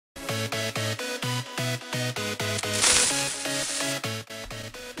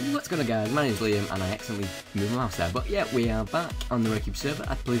going on, guys? My name's Liam and I accidentally moved my mouse there. But yeah, we are back on the Redcubed server.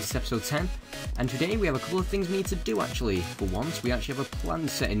 I believe it's episode 10. And today we have a couple of things we need to do actually. For once, we actually have a plan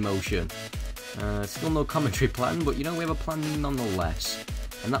set in motion. Still no commentary plan, but you know, we have a plan nonetheless.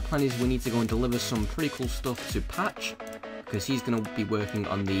 And that plan is we need to go and deliver some pretty cool stuff to Patch, because he's going to be working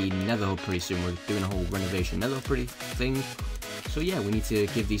on the Nether hub pretty soon. We're doing a whole renovation Nether hub pretty thing. So yeah, we need to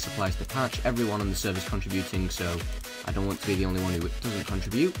give these supplies to Patch. Everyone on the server is contributing, so I don't want to be the only one who doesn't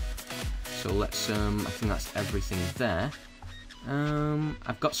contribute. So let's, I think that's everything there.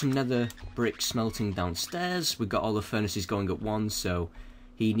 I've got some nether brick smelting downstairs. We've got all the furnaces going at once, so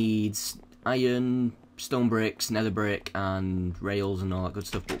he needs iron, stone bricks, nether brick, and rails and all that good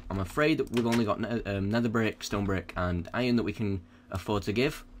stuff. But I'm afraid that we've only got nether brick, stone brick, and iron that we can afford to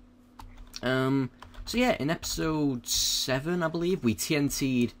give. So yeah, in episode 7, I believe, we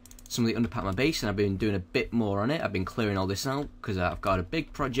TNT'd some of the underpart of my base, and I've been doing a bit more on it. I've been clearing all this out because I've got a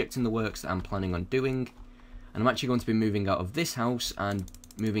big project in the works that I'm planning on doing, and I'm actually going to be moving out of this house and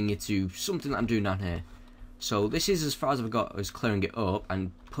moving it to something that I'm doing down here. So this is as far as I've got as clearing it up,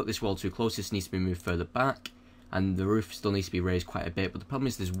 and put this wall too close. This needs to be moved further back, and the roof still needs to be raised quite a bit, but the problem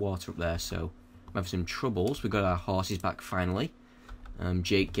is there's water up there, so I'm having some troubles. We've got our horses back finally.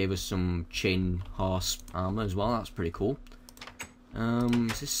 Jake gave us some chain horse armor as well. That's pretty cool.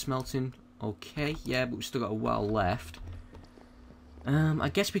 Is this smelting okay? Yeah, but we've still got a while left.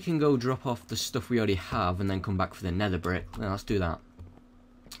 I guess we can go drop off the stuff we already have and then come back for the nether brick. Yeah, let's do that.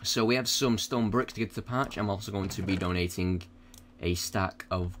 So we have some stone bricks to get to the Patch. I'm also going to be donating a stack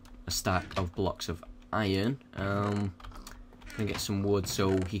of blocks of iron. Gonna get some wood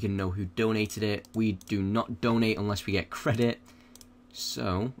so he can know who donated it. We do not donate unless we get credit.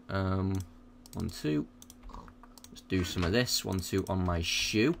 So 1, 2. Let's do some of this. 1, 2 on my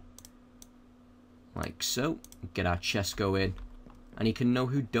shoe, like so. Get our chest going, and he can know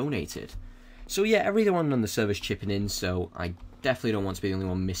who donated. So yeah, everyone on the server's chipping in, so I definitely don't want to be the only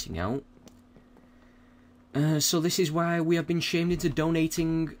one missing out. So this is why we have been shamed into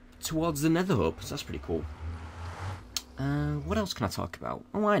donating towards the Nether hub. So that's pretty cool. What else can I talk about?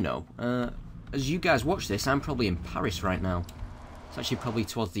 Oh, I know. As you guys watch this, I'm probably in Paris right now. It's actually probably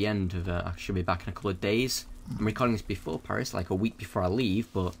towards the end of. I should be back in a couple of days. I'm recording this before Paris, like a week before I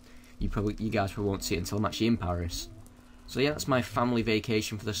leave, but you guys probably won't see it until I'm actually in Paris. So yeah, that's my family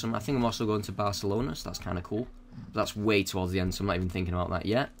vacation for the summer. I think I'm also going to Barcelona, so that's kind of cool. But that's way towards the end, so I'm not even thinking about that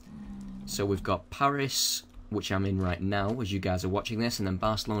yet. So we've got Paris, which I'm in right now, as you guys are watching this, and then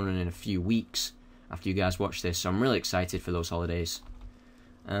Barcelona in a few weeks after you guys watch this. So I'm really excited for those holidays.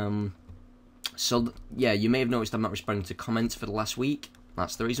 So yeah, you may have noticed I'm not responding to comments for the last week.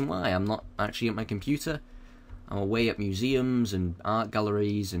 That's the reason why. I'm not actually at my computer. I'm away at museums and art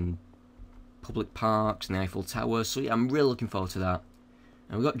galleries and public parks and the Eiffel Tower. So yeah, I'm really looking forward to that.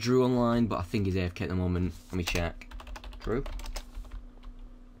 And we've got Drew online, but I think he's AFK at the moment. Let me check. Drew?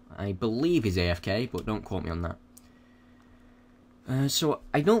 I believe he's AFK, but don't quote me on that. So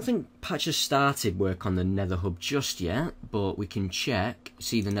I don't think Patch has started work on the Nether hub just yet, but we can check.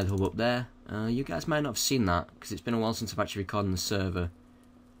 See the Nether hub up there. You guys might not have seen that, because it's been a while since I've actually recorded on the server.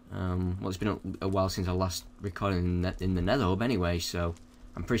 Well, it's been a while since I last recorded in the Nether hub anyway, so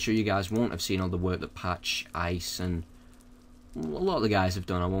I'm pretty sure you guys won't have seen all the work that Patch, Ice, and a lot of the guys have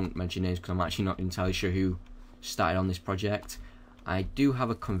done. I won't mention names because I'm actually not entirely sure who started on this project. I do have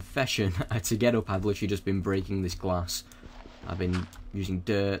a confession. To get up, I've literally just been breaking this glass. I've been using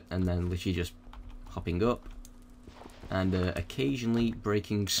dirt and then literally just hopping up and occasionally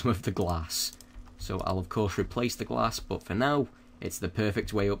breaking some of the glass. So I'll of course replace the glass, but for now it's the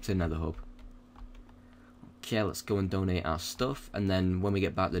perfect way up to Nether hub. Okay, let's go and donate our stuff, and then when we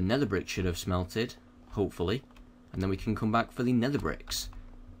get back the nether brick should have smelted, hopefully, and then we can come back for the nether bricks.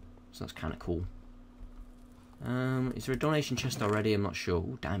 So that's kind of cool. Is there a donation chest already? I'm not sure.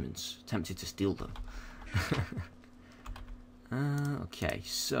 Ooh, diamonds. Tempted to steal them. Okay,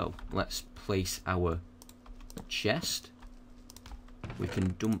 so let's place our chest. We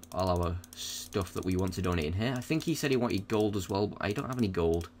can dump all our stuff that we want to donate in here. I think he said he wanted gold as well, but I don't have any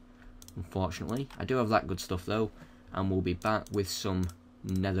gold, unfortunately. I do have that good stuff though, and we'll be back with some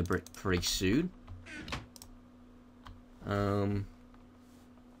nether brick pretty soon.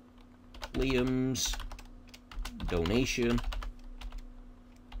 Liam's donation.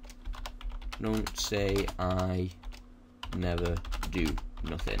 Don't say I never do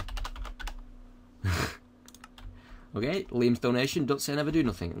nothing. Okay, Liam's donation, don't say never do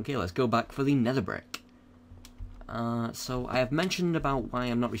nothing. Okay, let's go back for the nether brick. So I have mentioned about why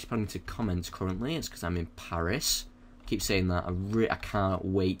I'm not responding to comments currently. It's because I'm in Paris. I keep saying that. I can't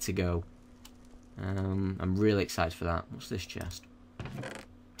wait to go. I'm really excited for that. What's this chest?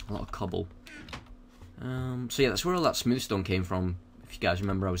 A lot of cobble. So yeah, that's where all that smooth stone came from. If you guys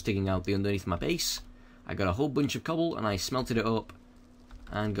remember, I was digging out the underneath my base. I got a whole bunch of cobble and I smelted it up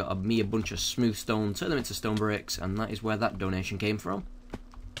and got me a bunch of smooth stone, turned them into stone bricks, and that is where that donation came from.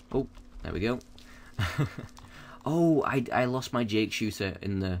 Oh, there we go. Oh, I lost my Jake shooter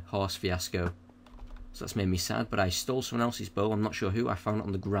in the horse fiasco, so that's made me sad, but I stole someone else's bow. I'm not sure who. I found it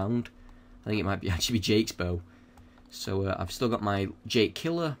on the ground. I think it might actually be Jake's bow. So I've still got my Jake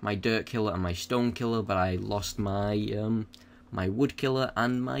killer, my dirt killer, and my stone killer, but I lost my my wood killer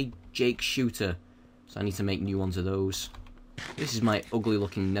and my Jake shooter. So I need to make new ones of those. This is my ugly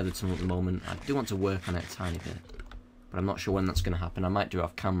looking nether tunnel at the moment. I do want to work on it a tiny bit, but I'm not sure when that's going to happen. I might do it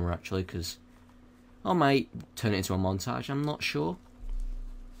off camera actually, because I might turn it into a montage. I'm not sure.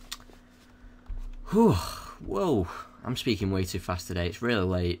 Whew. Whoa, I'm speaking way too fast today. It's really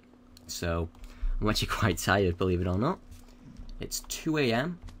late, so I'm actually quite tired, believe it or not. It's 2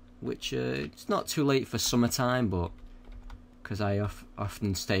 AM, which it's not too late for summertime, but because I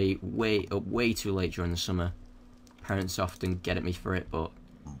often stay up way too late during the summer. Parents often get at me for it, but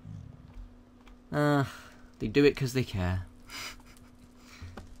they do it because they care.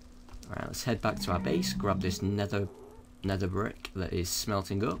 Alright, let's head back to our base, grab this nether brick that is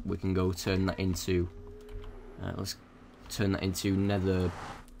smelting up. We can go turn that into let's turn that into nether,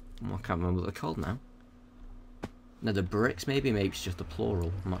 I can't remember what they're called now. Nether bricks, maybe it's just a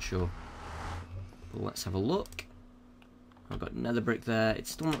plural, I'm not sure. But let's have a look. I've got nether brick there.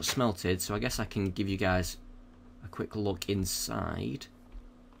 It's still not smelted, so I guess I can give you guys a quick look inside.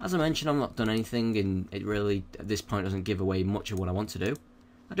 As I mentioned, I've not done anything, and it really, at this point, doesn't give away much of what I want to do.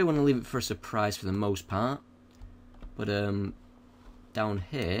 I do want to leave it for a surprise for the most part. But down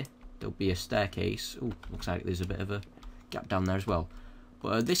here, there'll be a staircase. Oh, looks like there's a bit of a gap down there as well.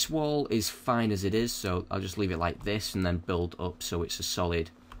 But this wall is fine as it is, so I'll just leave it like this and then build up so it's a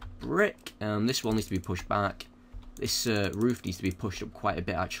solid brick. This wall needs to be pushed back. This roof needs to be pushed up quite a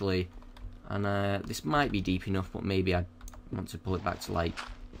bit actually, and this might be deep enough, but maybe I want to pull it back to like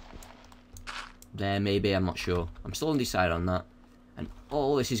there, maybe, I'm not sure. I'm still undecided on that. And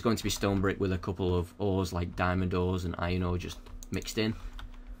all this is going to be stone brick with a couple of ores like diamond ores and iron ore just mixed in.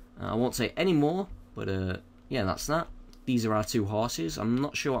 I won't say any more, but yeah, that's that. These are our two horses. I'm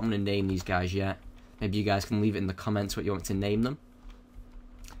not sure what I'm going to name these guys yet. Maybe you guys can leave it in the comments what you want to name them.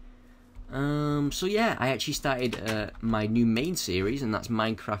 So yeah, I actually started my new main series, and that's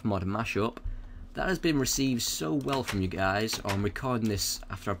Minecraft Mod Mashup. That has been received so well from you guys. I'm recording this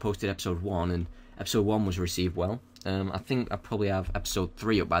after I posted episode 1, and episode 1 was received well. I think I probably have episode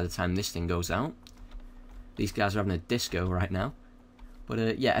 3 up by the time this thing goes out. These guys are having a disco right now.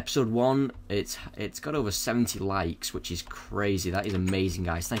 But yeah, episode 1, it's got over 70 likes, which is crazy. That is amazing,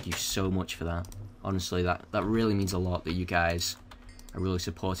 guys. Thank you so much for that. Honestly, that really means a lot that you guys are really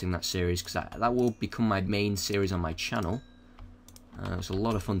supporting that series, because that will become my main series on my channel. It's a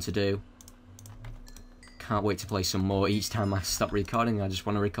lot of fun to do. Can't wait to play some more. Each time I stop recording, I just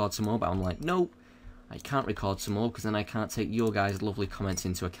want to record some more, but I'm like, no, I can't record some more, because then I can't take your guys' lovely comments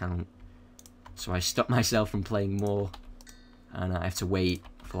into account. So I stop myself from playing more, and I have to wait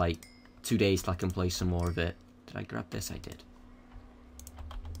for like 2 days till I can play some more of it. Did I grab this? I did.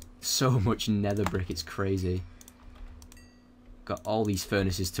 So much nether brick, it's crazy. Got all these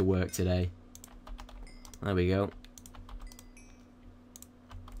furnaces to work today. There we go.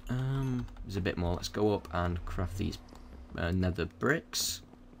 There's a bit more. Let's go up and craft these nether bricks.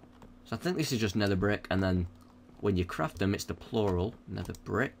 So I think this is just nether brick, and then when you craft them, it's the plural, nether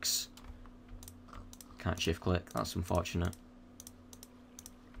bricks. Can't shift click, that's unfortunate.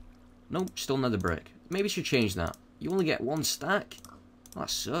 Nope, still nether brick. Maybe I should change that. You only get 1 stack? Oh, that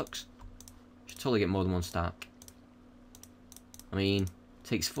sucks. Should totally get more than 1 stack. I mean, it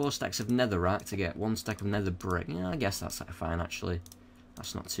takes 4 stacks of netherrack to get 1 stack of nether brick. Yeah, I guess that's fine actually.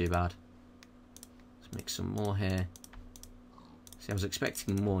 That's not too bad. Let's make some more here. See, I was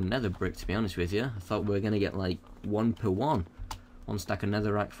expecting more nether brick, to be honest with you. I thought we were going to get like 1 per 1. 1 stack of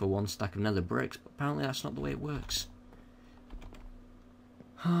netherrack for 1 stack of nether bricks, but apparently that's not the way it works.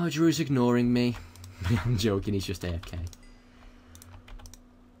 Oh, Drew's ignoring me. I'm joking, he's just AFK.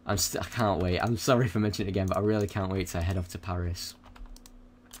 I can't wait. I'm sorry for mentioning it again, but I really can't wait to head off to Paris.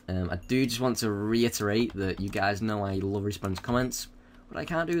 I do just want to reiterate that you guys know I love responding to comments, but I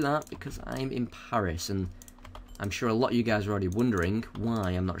can't do that because I'm in Paris, and I'm sure a lot of you guys are already wondering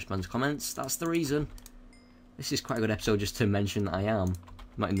why I'm not responding to comments. That's the reason. This is quite a good episode just to mention that I am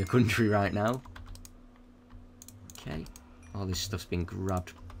not in the country right now. Okay, all this stuff's been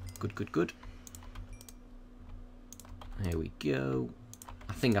grabbed. Good, good, good. Here we go.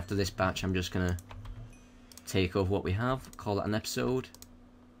 I think after this batch I'm just going to take over what we have, call that an episode.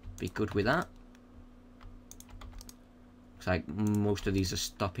 be good with that. Looks like most of these are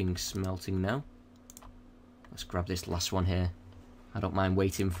stopping smelting now. Let's grab this last one here. I don't mind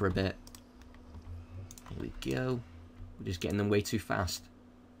waiting for a bit. Here we go. We're just getting them way too fast.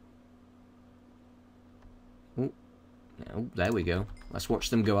 Oh, there we go. Let's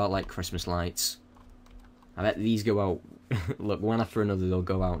watch them go out like Christmas lights. I bet these go out. Look, one after another they'll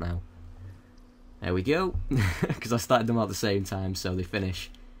go out now. There we go. Because I started them out at the same time, so they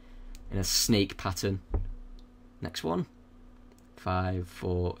finish in a snake pattern. Next one. 5,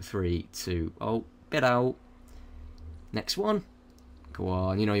 4, 3, 2. Oh, bit out. Next one. Go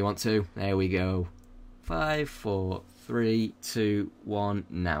on, you know you want to. There we go. 5, 4, 3, 2, 1.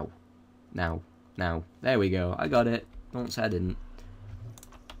 Now. There we go. I got it. Don't say I didn't.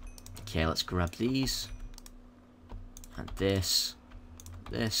 Okay, let's grab these. And this.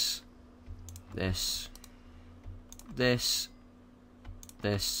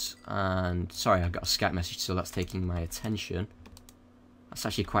 And sorry, I got a Skype message, so that's taking my attention. That's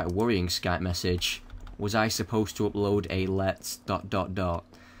actually quite a worrying Skype message. Was I supposed to upload a let's ...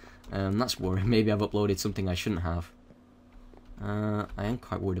 That's worrying. Maybe I've uploaded something I shouldn't have. I am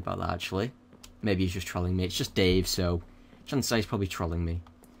quite worried about that, actually. Maybe he's just trolling me. It's just Dave, so chances are he's probably trolling me.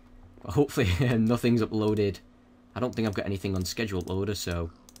 But hopefully nothing's uploaded. I don't think I've got anything on schedule uploader, so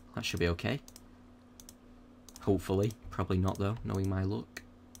that should be okay. Hopefully. Probably not, though, knowing my luck.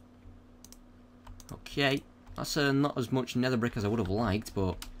 Okay. That's not as much nether brick as I would have liked,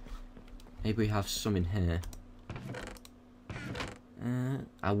 but maybe we have some in here.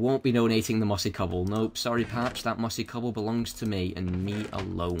 I won't be donating the mossy cobble. Nope, sorry Patch, that mossy cobble belongs to me and me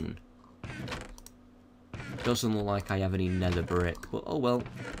alone. Doesn't look like I have any nether brick, but oh well.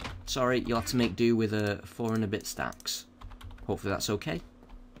 Sorry, you'll have to make do with 4 and a bit stacks. Hopefully that's okay.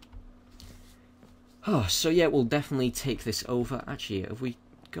 Oh, so yeah, we'll definitely take this over. Actually, have we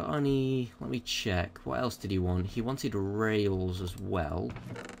got any... Let me check. What else did he want? He wanted rails as well.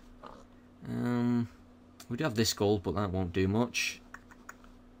 We do have this gold, but that won't do much.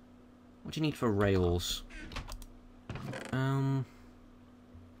 What do you need for rails? We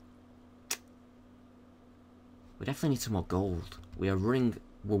definitely need some more gold. We are running...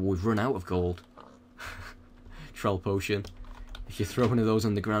 Well, we've run out of gold. Troll potion. If you throw one of those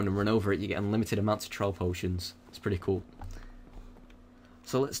on the ground and run over it, you get unlimited amounts of troll potions. It's pretty cool.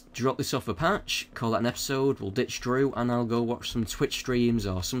 So let's drop this off a Patch, call that an episode, we'll ditch Drew, and I'll go watch some Twitch streams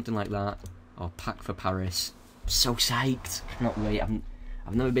or something like that. Or pack for Paris. I'm so psyched. Cannot wait.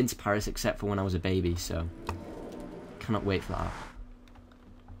 I've never been to Paris except for when I was a baby, so cannot wait for that.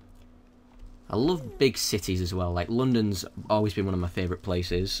 I love big cities as well. Like London's always been one of my favourite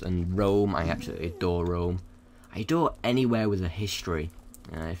places, and Rome, I absolutely adore Rome. I adore anywhere with a history.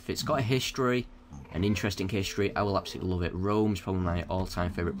 If it's got a history, an interesting history, I will absolutely love it. Rome's probably my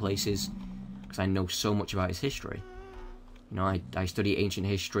all-time favourite places because I know so much about its history. You know, I study ancient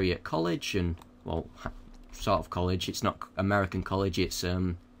history at college, and well, sort of college. It's not American college. It's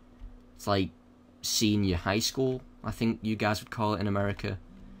like senior high school, I think you guys would call it in America.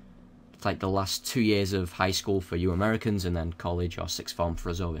 It's like the last 2 years of high school for you Americans, and then college or sixth form for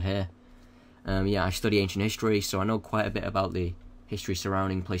us over here. Yeah, I study ancient history, so I know quite a bit about the history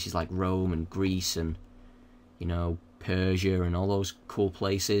surrounding places like Rome and Greece and, you know, Persia and all those cool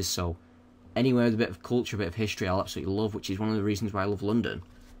places. So anywhere with a bit of culture, a bit of history, I'll absolutely love, which is one of the reasons why I love London.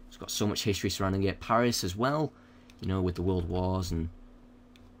 It's got so much history surrounding it. Paris as well, you know, with the World Wars, and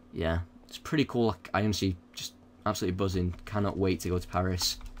yeah, it's pretty cool. I honestly just absolutely buzzing. Cannot wait to go to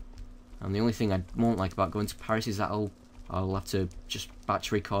Paris. And the only thing I won't like about going to Paris is that I'll have to just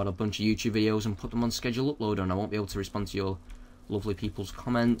batch record a bunch of YouTube videos and put them on schedule uploader, and I won't be able to respond to your lovely people's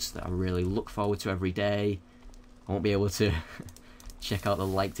comments that I really look forward to every day. I won't be able to check out the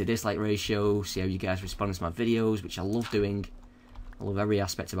like to dislike ratio, see how you guys respond to my videos, which I love doing. I love every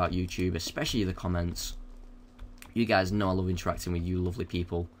aspect about YouTube, especially the comments. You guys know I love interacting with you lovely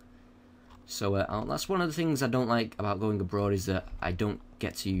people. So that's one of the things I don't like about going abroad, is that I don't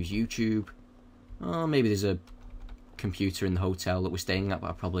get to use YouTube. Oh, maybe there's a computer in the hotel that we're staying at, but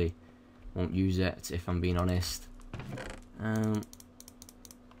I probably won't use it, if I'm being honest.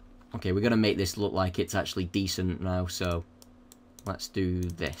 Okay, we're going to make this look like it's actually decent now, so let's do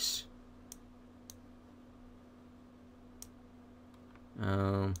this.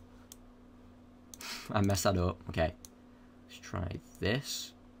 I messed that up. Okay, let's try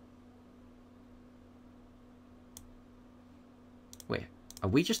this. Wait, are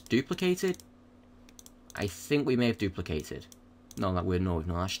we just duplicated? I think we may have duplicated. No,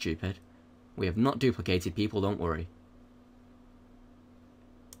 that's stupid. We have not duplicated, people, don't worry.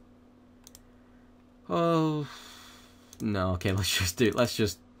 Oh no, okay, let's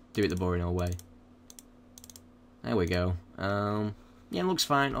just do it the boring old way. There we go. Yeah, it looks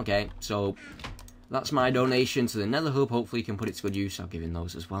fine. Okay, so that's my donation to the Nether Hub. Hopefully you can put it to good use. I'll give him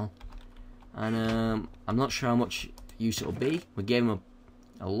those as well. And I'm not sure how much use it'll be. We gave him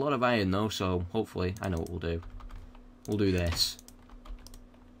a lot of iron though, so hopefully I know what we'll do. We'll do this.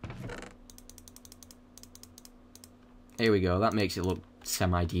 Here we go. That makes it look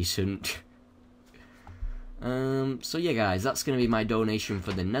semi-decent. So yeah, guys, that's going to be my donation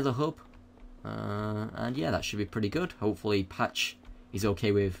for the Nether Hub. And yeah, that should be pretty good. Hopefully Patch is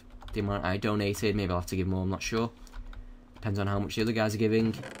okay with the amount I donated. Maybe I'll have to give more, I'm not sure. Depends on how much the other guys are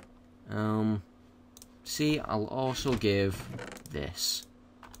giving. See, I'll also give this.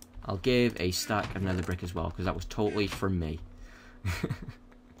 I'll give a stack of nether brick as well, because that was totally from me.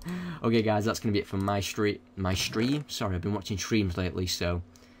 Okay guys, that's going to be it for my stream. Sorry, I've been watching streams lately, so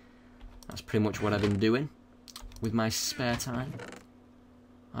that's pretty much what I've been doing with my spare time.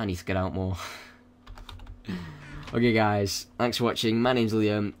 I need to get out more. Okay guys, thanks for watching. My name's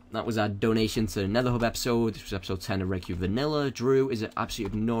lLiiam. That was our donation to the Nether Hub episode. This was episode 10 of Redcubed Vanilla. Drew is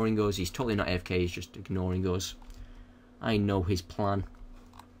absolutely ignoring us. He's totally not AFK, he's just ignoring us. I know his plan.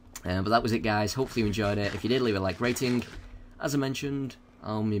 But that was it guys, hopefully you enjoyed it. If you did, leave a like rating. As I mentioned,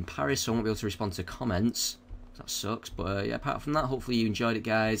 I'm in Paris, so I won't be able to respond to comments. That sucks, but yeah, apart from that, hopefully you enjoyed it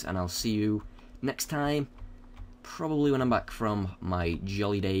guys, and I'll see you next time. Probably when I'm back from my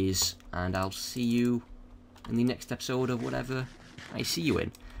jolly days, and I'll see you in the next episode of whatever I see you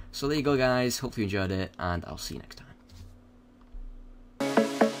in. So there you go guys, hopefully you enjoyed it, and I'll see you next time.